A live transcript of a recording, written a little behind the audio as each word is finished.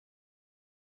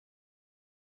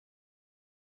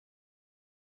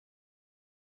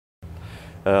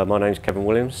My name is Kevin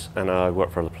Williams and I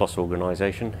work for the Plus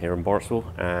organisation here in Barnstable,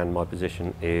 and my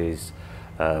position is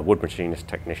wood machinist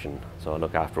technician. So I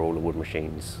look after all the wood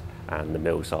machines and the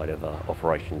mill side of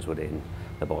operations within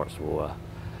the Barnstable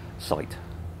site.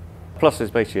 Plus is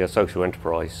basically a social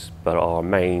enterprise, but our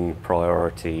main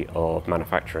priority of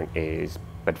manufacturing is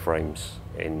bed frames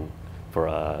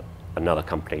for another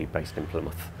company based in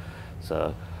Plymouth.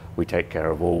 So we take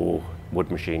care of all wood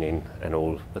machining and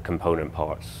all the component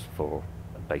parts for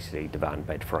basically divan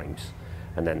bed frames,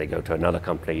 and then they go to another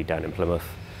company down in Plymouth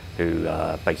who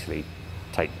basically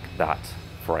take that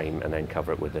frame and then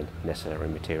cover it with the necessary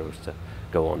materials to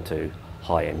go on to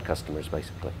high-end customers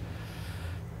basically.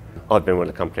 I've been with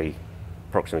the company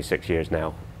approximately 6 years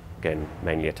now, again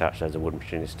mainly attached as a wood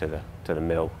machinist to the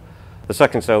mill. The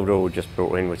second Salvador we just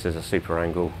brought in, which is a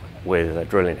SuperAngle with a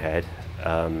drilling head.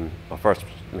 Our first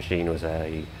machine was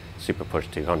a Super Push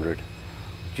 200.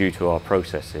 Due to our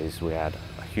processes, we had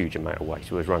a huge amount of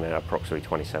waste. We was running at approximately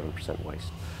 27%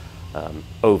 waste.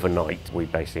 Overnight, we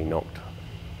basically knocked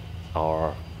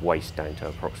our waste down to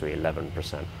approximately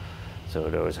 11%. So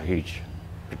there was a huge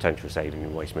potential saving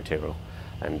in waste material,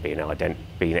 and being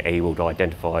able to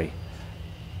identify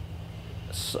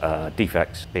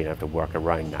defects, being able to work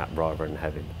around that rather than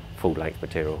having full-length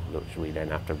material which we then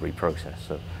have to reprocess.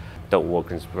 So Dalton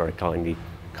Wadkins very kindly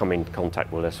come in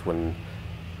contact with us when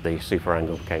the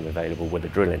SuperAngle became available with a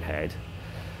drilling head,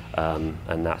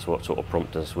 and that's what sort of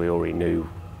prompted us. We already knew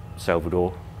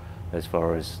Salvador as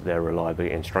far as their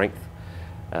reliability and strength,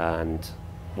 and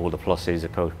all the pluses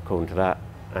according to that,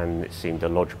 and it seemed a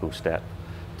logical step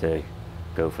to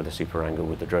go for the SuperAngle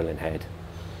with the drilling head.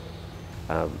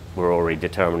 We're already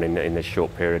determining in this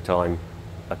short period of time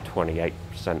a 28%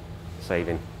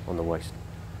 saving on the waste.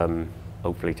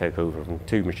 Hopefully take over from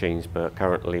 2 machines, but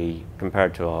currently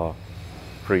compared to our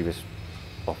previous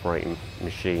operating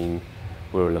machine,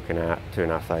 we were looking at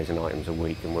 2,500 items a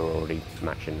week, and we're already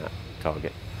matching that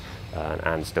target,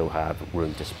 and still have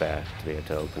room to spare to be able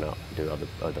to open up and do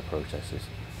other processes.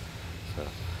 So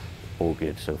all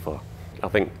good so far. I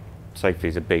think safety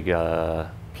is a big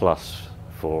plus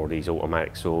for these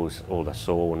automatic saws. All the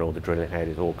saw and all the drilling head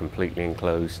is all completely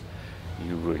enclosed.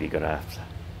 You really got to have to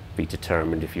be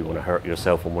determined if you want to hurt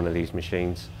yourself on one of these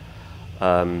machines.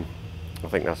 I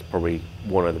think that's probably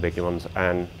one of the big ones,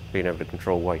 and being able to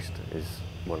control waste is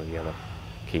one of the other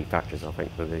key factors, I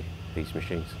think, for these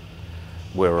machines.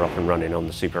 We're up and running on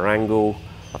the SuperAngle.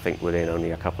 I think within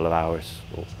only a couple of hours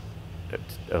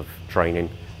of training,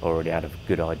 I already had a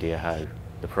good idea how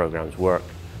the programs work,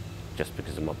 just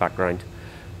because of my background.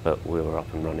 But we were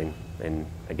up and running in,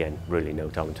 again, really no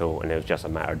time at all, and it was just a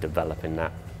matter of developing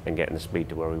that and getting the speed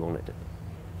to where we wanted it.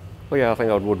 Well, yeah, I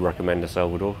think I would recommend the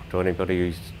Salvador to anybody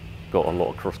who's got a lot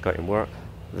of cross-cutting work.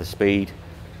 The speed,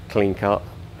 clean cut,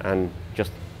 and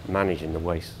just managing the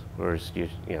waste. Whereas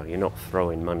you're not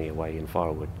throwing money away in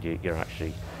firewood. You're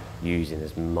actually using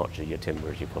as much of your timber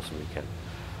as you possibly can.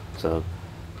 So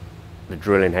the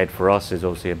drilling head for us is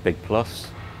obviously a big plus,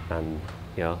 and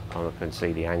I can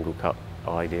see the angle cut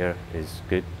idea is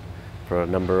good for a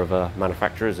number of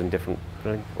manufacturers and different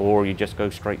drilling. Or you just go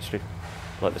straight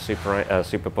like the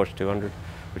Super Push 200,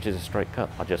 which is a straight cut.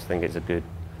 I just think it's a good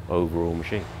overall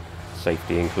machine.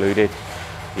 Safety included,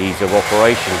 ease of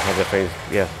operation, other things.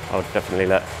 Yeah, I would definitely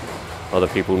let other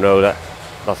people know that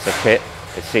that's the kit.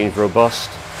 It seems robust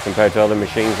compared to other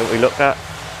machines that we looked at.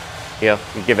 You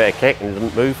give it a kick and it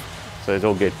doesn't move, so it's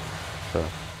all good. So.